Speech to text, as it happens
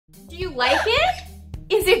Do you like it?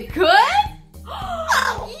 Is it good?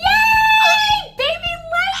 Yay! Baby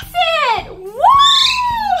likes it! Woo!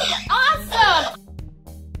 Awesome!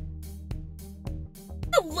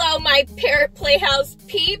 Hello, my Parrot Playhouse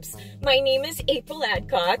peeps. My name is April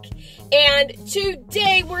Adcock, and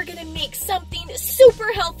today we're gonna make something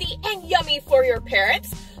super healthy and yummy for your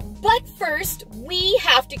parrots. But first, we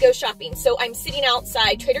have to go shopping. So I'm sitting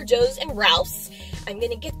outside Trader Joe's and Ralph's. I'm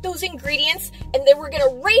gonna get those ingredients, and then we're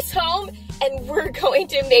gonna race home, and we're going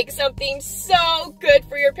to make something so good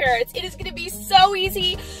for your parrots. It is gonna be so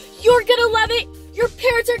easy. You're gonna love it. Your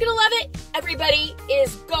parrots are gonna love it. Everybody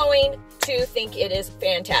is going to think it is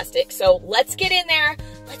fantastic. So let's get in there.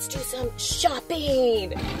 Let's do some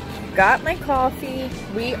shopping. Got my coffee.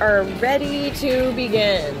 We are ready to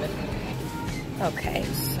begin. Okay,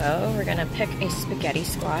 so we're gonna pick a spaghetti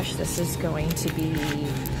squash. This is going to be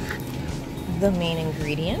the main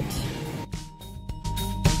ingredient.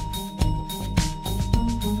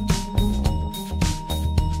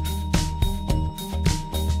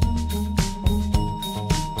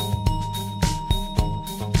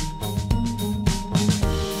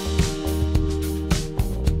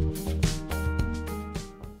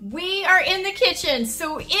 We are in the kitchen,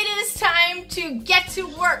 so it is time to get to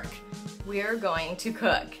work. We're going to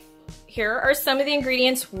cook. Here are some of the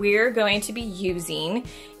ingredients we're going to be using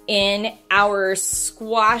in our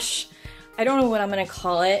squash, I don't know what I'm gonna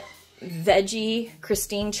call it, veggie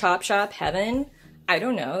Christine Chop Shop Heaven. I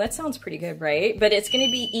don't know, that sounds pretty good, right? But it's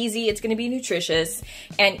gonna be easy, it's gonna be nutritious,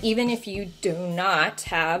 and even if you do not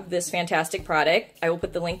have this fantastic product, I will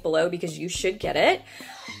put the link below because you should get it.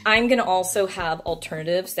 I'm gonna also have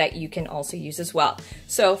alternatives that you can also use as well.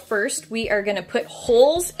 So first, we are gonna put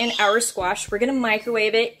holes in our squash. We're gonna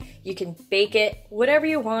microwave it. You can bake it, whatever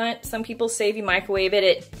you want. Some people say if you microwave it,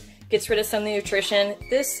 it gets rid of some of the nutrition.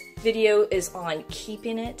 This video is on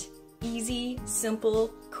keeping it easy, simple,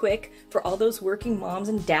 quick for all those working moms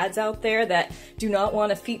and dads out there that do not want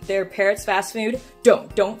to feed their parrots fast food.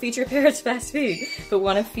 Don't feed your parrots fast food, but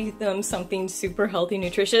want to feed them something super healthy,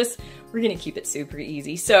 nutritious. We're gonna keep it super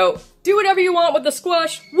easy. So do whatever you want with the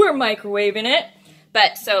squash. We're microwaving it.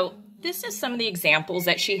 But so this is some of the examples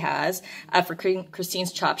that she has for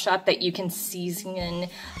Christine's Chop Shop that you can season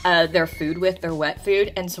their food with, their wet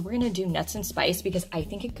food. And so we're gonna do nuts and spice because I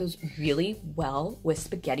think it goes really well with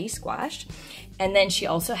spaghetti squash. And then she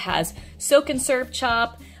also has soak and serve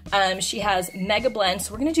chop. She has Mega Blend.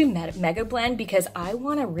 So we're gonna do Mega Blend because I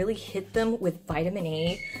wanna really hit them with vitamin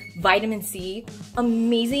A, vitamin C.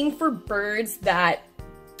 Amazing for birds that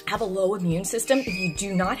have a low immune system. If you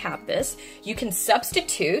do not have this, you can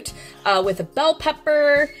substitute with a bell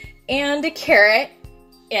pepper and a carrot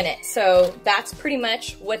in it. So that's pretty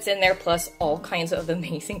much what's in there, plus all kinds of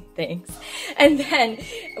amazing things. And then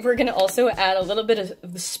we're gonna also add a little bit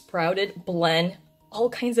of the sprouted blend, all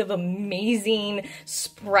kinds of amazing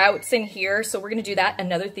sprouts in here. So we're gonna do that.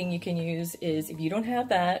 Another thing you can use is, if you don't have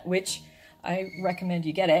that, which I recommend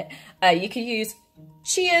you get it, you can use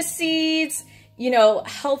chia seeds, you know,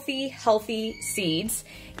 healthy seeds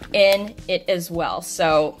in it as well.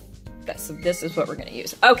 So this is what we're gonna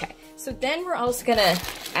use. Okay, so then we're also gonna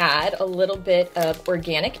add a little bit of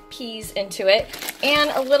organic peas into it and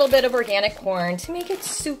a little bit of organic corn to make it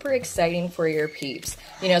super exciting for your peeps.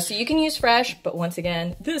 You know, so you can use fresh, but once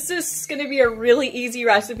again, this is gonna be a really easy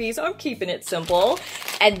recipe, so I'm keeping it simple.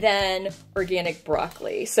 And then organic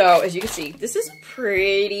broccoli. So as you can see, this is a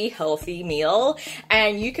pretty healthy meal,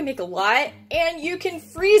 and you can make a lot, and you can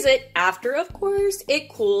freeze it after, of course, it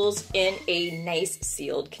cools in a nice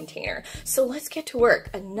sealed container. So let's get to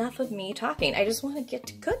work. Enough of me talking. I just want to get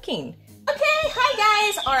to cooking. Okay,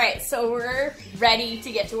 hi guys. All right, so we're ready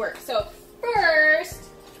to get to work. So first,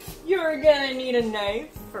 you're gonna need a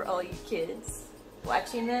knife for all you kids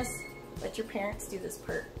watching this. Let your parents do this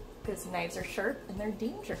part, because knives are sharp and they're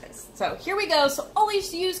dangerous. So here we go. So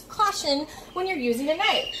always use caution when you're using a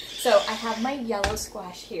knife. So I have my yellow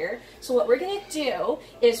squash here. So what we're gonna do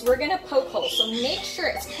is we're gonna poke holes. So make sure,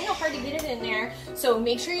 it's kind of hard to get it in there. So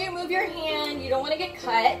make sure you move your hand. You don't wanna get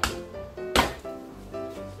cut.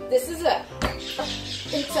 This is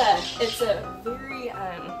it's a very,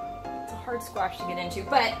 it's a hard squash to get into,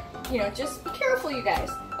 but you know, just be careful, you guys.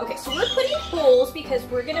 Okay, so we're putting holes because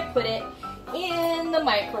we're gonna put it in the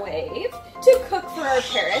microwave to cook for our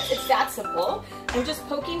parrots. It's that simple. I'm just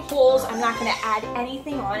poking holes. I'm not gonna add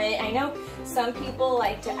anything on it. I know some people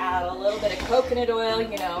like to add a little bit of coconut oil,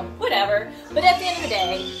 you know, whatever. But at the end of the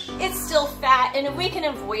day, it's still fat, and if we can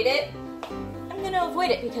avoid it, I'm gonna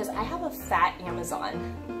avoid it because I have a fat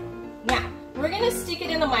Amazon. Now, we're gonna stick it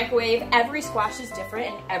in the microwave. Every squash is different,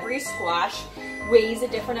 and every squash weighs a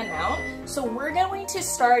different amount. So we're going to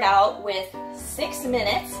start out with 6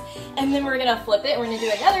 minutes, and then we're gonna flip it. We're gonna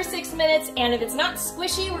do another 6 minutes, and if it's not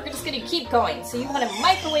squishy, we're just gonna keep going. So you wanna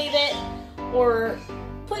microwave it or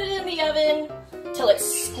put it in the oven till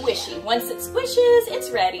it's squishy. Once it squishes, it's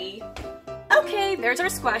ready. Okay, there's our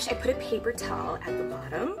squash. I put a paper towel at the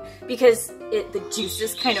bottom because the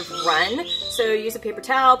juices kind of run. So use a paper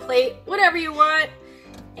towel, plate, whatever you want,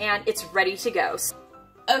 and it's ready to go.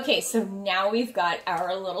 Okay, so now we've got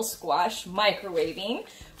our little squash microwaving.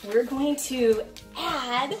 We're going to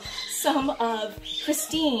add some of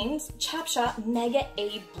Christine's Chop Shop Mega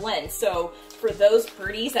A blend. So for those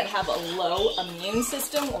birdies that have a low immune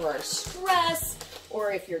system or stress,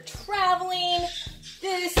 or if you're traveling,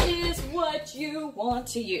 this is what you want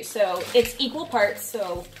to use. So it's equal parts,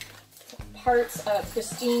 so parts of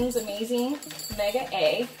Christine's amazing Mega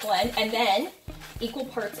A blend, and then equal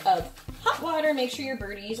parts of hot water. Make sure your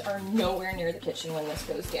birdies are nowhere near the kitchen when this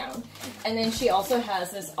goes down. And then she also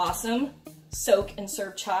has this awesome soak and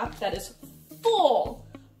serve chop that is full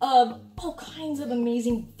of all kinds of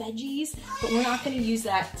amazing veggies, but we're not gonna use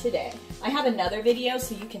that today. I have another video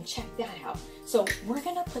so you can check that out. So we're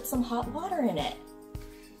gonna put some hot water in it.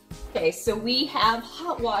 Okay, so we have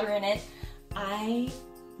hot water in it. I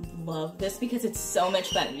love this because it's so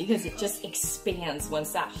much fun because it just expands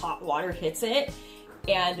once that hot water hits it.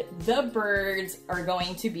 And the birds are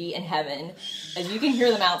going to be in heaven, as you can hear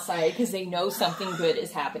them outside because they know something good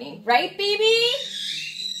is happening. Right, baby?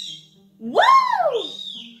 Woo!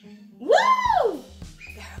 Woo!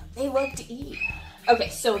 They love to eat. Okay,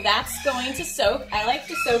 so that's going to soak. I like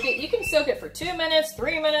to soak it. You can soak it for 2 minutes,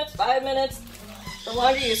 3 minutes, 5 minutes. The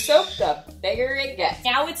longer you soak, the bigger it gets.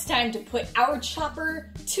 Now it's time to put our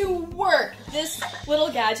chopper to work. This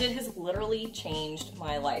little gadget has literally changed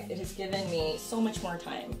my life. It has given me so much more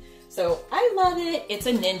time. So I love it. It's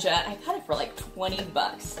a Ninja. I got it for like 20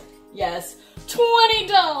 bucks. Yes, $20.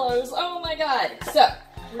 Oh my God. So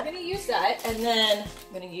we're gonna use that, and then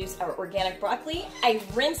I'm gonna use our organic broccoli. I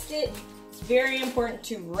rinsed it. It's very important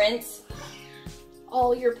to rinse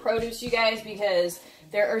all your produce, you guys, because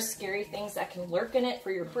there are scary things that can lurk in it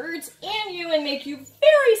for your birds and you and make you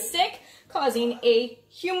very sick, causing a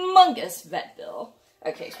humongous vet bill.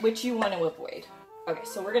 Okay, which you want to avoid. Okay,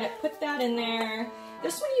 so we're gonna put that in there.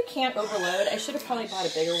 This one you can't overload. I should have probably bought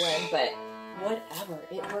a bigger one, but whatever.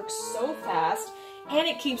 It works so fast and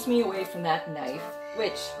it keeps me away from that knife,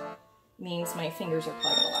 which means my fingers are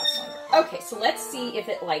probably gonna last longer. Okay, so let's see if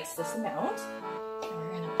it likes this amount. And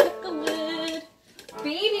we're gonna put the lid.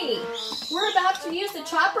 Baby, we're about to use the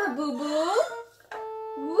chopper, boo-boo.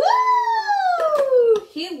 Woo!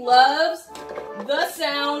 He loves the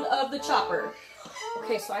sound of the chopper.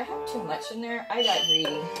 Okay, so I have too much in there. I got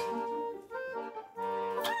greedy.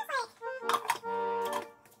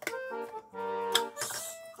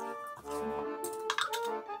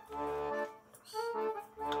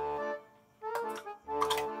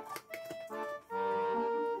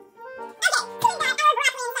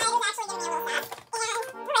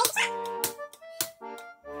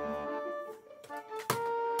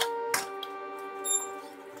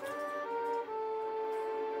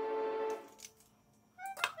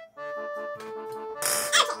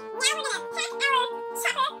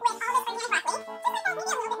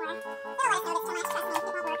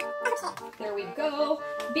 There we go.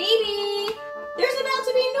 Baby, there's about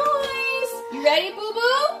to be noise. You ready,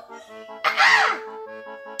 boo-boo? Ah!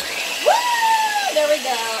 Woo! There we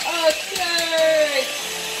go. Okay.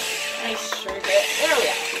 Nice sugar. There we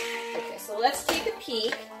go. Okay, so let's take a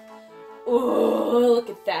peek. Ooh, look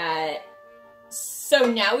at that. So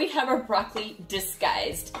now we have our broccoli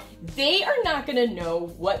disguised. They are not gonna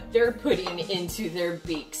know what they're putting into their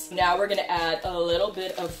beaks. Now we're gonna add a little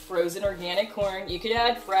bit of frozen organic corn. You could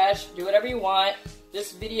add fresh, do whatever you want.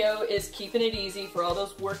 This video is keeping it easy for all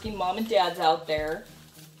those working mom and dads out there.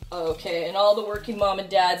 Okay, and all the working mom and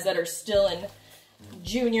dads that are still in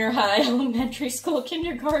junior high, elementary school,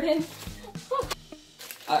 kindergarten.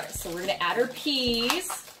 All right, so we're gonna add our peas.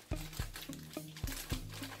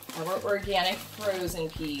 Our organic frozen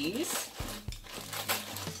peas.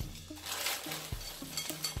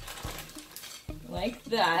 Like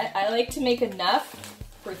that. I like to make enough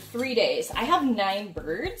for 3 days. I have 9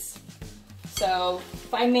 birds, so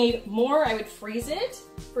if I made more, I would freeze it.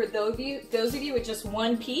 For those of you with just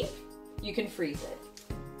 1 peep, you can freeze it.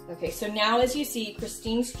 Okay, so now as you see,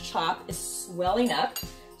 Christine's chop is swelling up.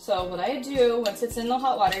 So what I do, once it's in the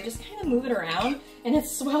hot water, I just kind of move it around and it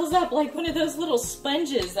swells up like one of those little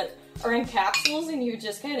sponges that are in capsules, and you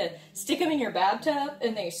just kind of stick them in your bathtub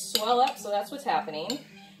and they swell up, so that's what's happening.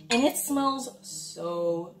 And it smells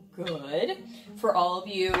so Good. For all of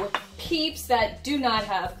you peeps that do not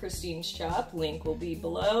have Christine's chop, link will be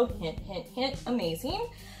below. Hint, hint, hint. Amazing.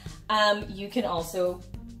 You can also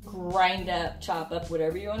grind up, chop up,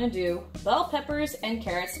 whatever you want to do. Bell peppers and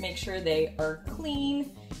carrots, make sure they are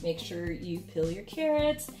clean. Make sure you peel your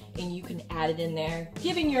carrots and you can add it in there,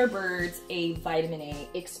 giving your birds a vitamin A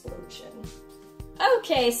explosion.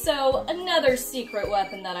 Okay, so another secret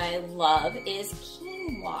weapon that I love is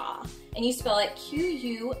quinoa. And you spell it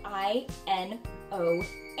Quinoa.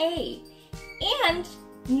 And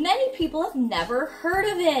many people have never heard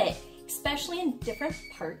of it, especially in different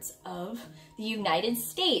parts of the United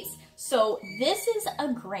States. So this is a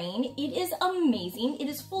grain. It is amazing. It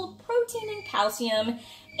is full of protein and calcium,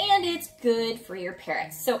 and it's good for your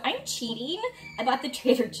parrots. So I'm cheating. I bought the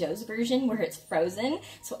Trader Joe's version where it's frozen.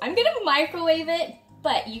 So I'm gonna microwave it,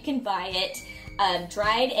 but you can buy it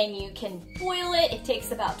dried and you can boil it. It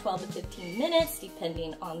takes about 12 to 15 minutes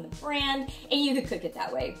depending on the brand, and you can cook it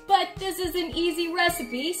that way. But this is an easy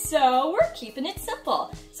recipe, so we're keeping it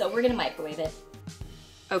simple. So we're gonna microwave it.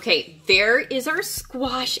 Okay, there is our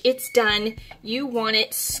squash. It's done. You want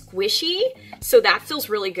it squishy, so that feels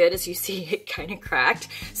really good. As you see, it kind of cracked.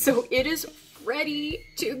 So it is ready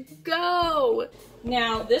to go.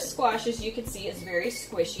 Now, this squash, as you can see, is very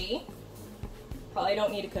squishy. Probably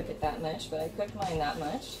don't need to cook it that much, but I cooked mine that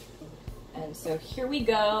much. And so here we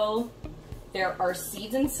go. There are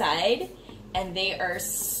seeds inside, and they are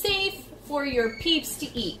safe for your peeps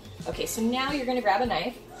to eat. Okay, so now you're gonna grab a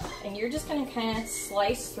knife, and you're just gonna kind of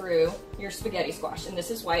slice through your spaghetti squash. And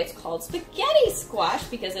this is why it's called spaghetti squash,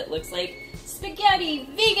 because it looks like spaghetti,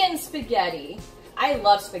 vegan spaghetti. I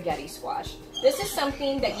love spaghetti squash. This is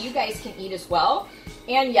something that you guys can eat as well.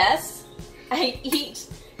 And yes, I eat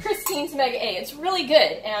Christine's Mega A. It's really good.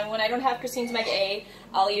 And when I don't have Christine's Mega A,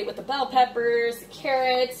 I'll eat it with the bell peppers, the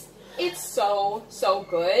carrots. It's so, so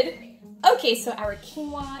good. Okay, so our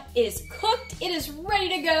quinoa is cooked. It is ready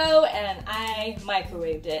to go, and I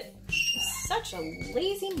microwaved it. I'm such a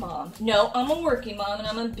lazy mom. No, I'm a working mom, and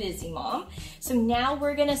I'm a busy mom. So now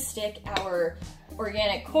we're gonna stick our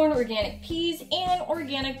organic corn, organic peas, and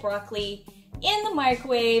organic broccoli in the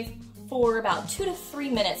microwave for about 2 to 3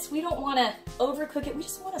 minutes. We don't wanna overcook it. We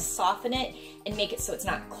just wanna soften it and make it so it's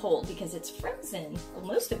not cold because it's frozen. Well,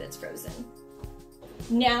 most of it's frozen.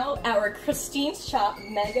 Now our Christine's Chop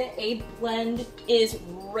Mega A blend is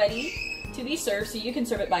ready to be served. So you can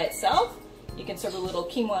serve it by itself. You can serve a little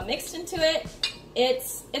quinoa mixed into it.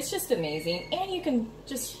 It's just amazing. And you can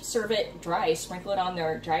just serve it dry, sprinkle it on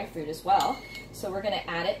their dry food as well. So we're gonna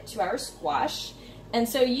add it to our squash. And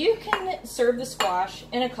so you can serve the squash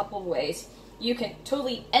in a couple of ways. You can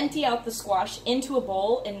totally empty out the squash into a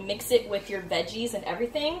bowl and mix it with your veggies and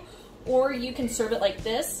everything, or you can serve it like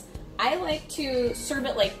this. I like to serve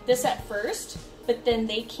it like this at first, but then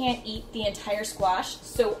they can't eat the entire squash,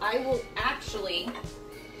 so I will actually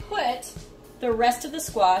put the rest of the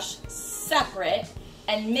squash separate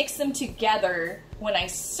and mix them together when I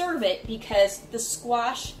serve it, because the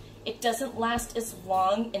squash, it doesn't last as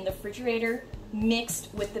long in the refrigerator mixed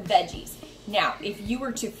with the veggies. Now, if you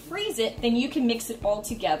were to freeze it, then you can mix it all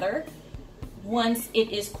together once it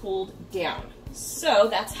is cooled down. So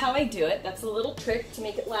that's how I do it. That's a little trick to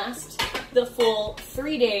make it last the full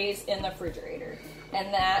 3 days in the refrigerator.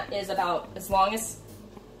 And that is about as long as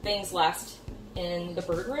things last in the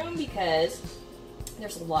bird room, because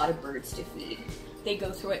there's a lot of birds to feed. They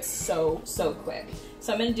go through it so, so quick.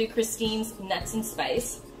 So I'm gonna do Christine's Nuts and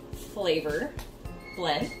Spice flavor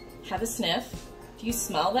blend. Have a sniff. Do you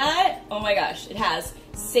smell that? Oh my gosh, it has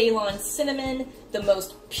Ceylon cinnamon, the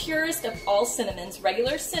most purest of all cinnamons.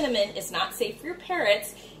 Regular cinnamon is not safe for your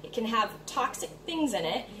parrots. It can have toxic things in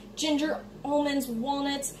it. Ginger, almonds,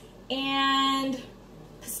 walnuts, and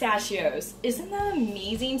pistachios. Isn't that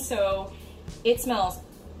amazing? So it smells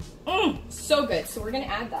so good. So we're gonna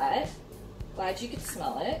add that. Glad you could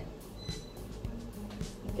smell it.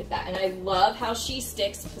 Look at that. And I love how she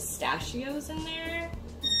sticks pistachios in there,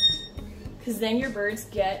 because then your birds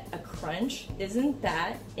get a crunch. Isn't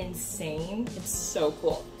that insane? It's so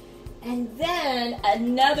cool. And then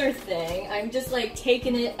another thing, I'm just like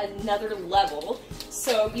taking it another level.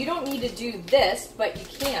 So you don't need to do this, but you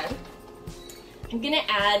can. I'm gonna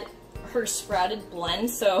add her sprouted blend.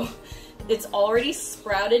 So it's already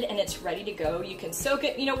sprouted and it's ready to go. You can soak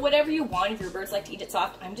it, you know, whatever you want. If your birds like to eat it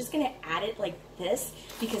soft, I'm just gonna add it like this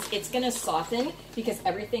because it's gonna soften because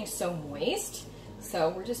everything's so moist. So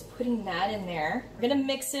we're just putting that in there. We're gonna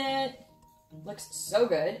mix it. Looks so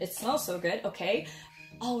good. It smells so good. Okay.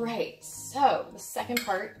 All right. So the second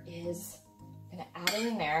part is I'm gonna add it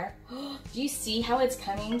in there. Do you see how it's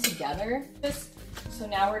coming together? So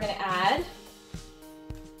now we're gonna add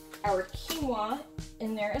our quinoa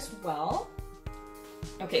in there as well.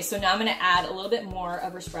 Okay, so now I'm gonna add a little bit more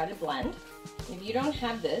of our sprouted blend. If you don't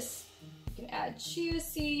have this, you can add chia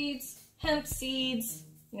seeds, hemp seeds,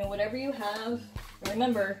 you know, whatever you have.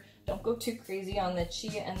 Remember, don't go too crazy on the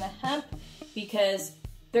chia and the hemp because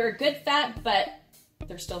they're a good fat, but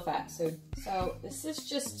they're still fat. So this is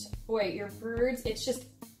just, boy, your birds, it's just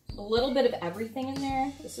a little bit of everything in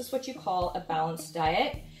there. This is what you call a balanced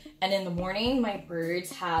diet. And in the morning, my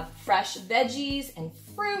birds have fresh veggies and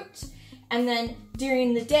fruit. And then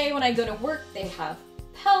during the day when I go to work, they have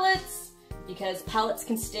pellets because pellets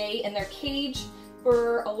can stay in their cage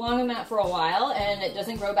for a long amount for a while and it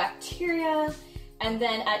doesn't grow bacteria. And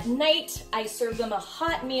then at night, I serve them a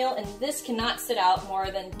hot meal and this cannot sit out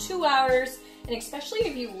more than 2 hours. And especially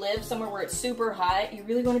if you live somewhere where it's super hot, you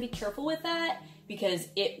really want to be careful with that because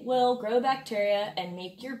it will grow bacteria and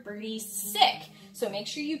make your birdies sick. So make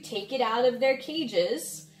sure you take it out of their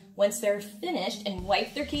cages once they're finished and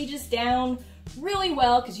wipe their cages down really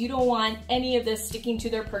well because you don't want any of this sticking to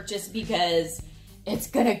their perches because it's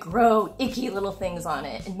gonna grow icky little things on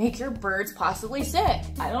it and make your birds possibly sick.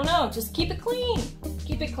 I don't know, just keep it clean.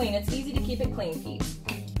 Keep it clean, it's easy to keep it clean, peeps.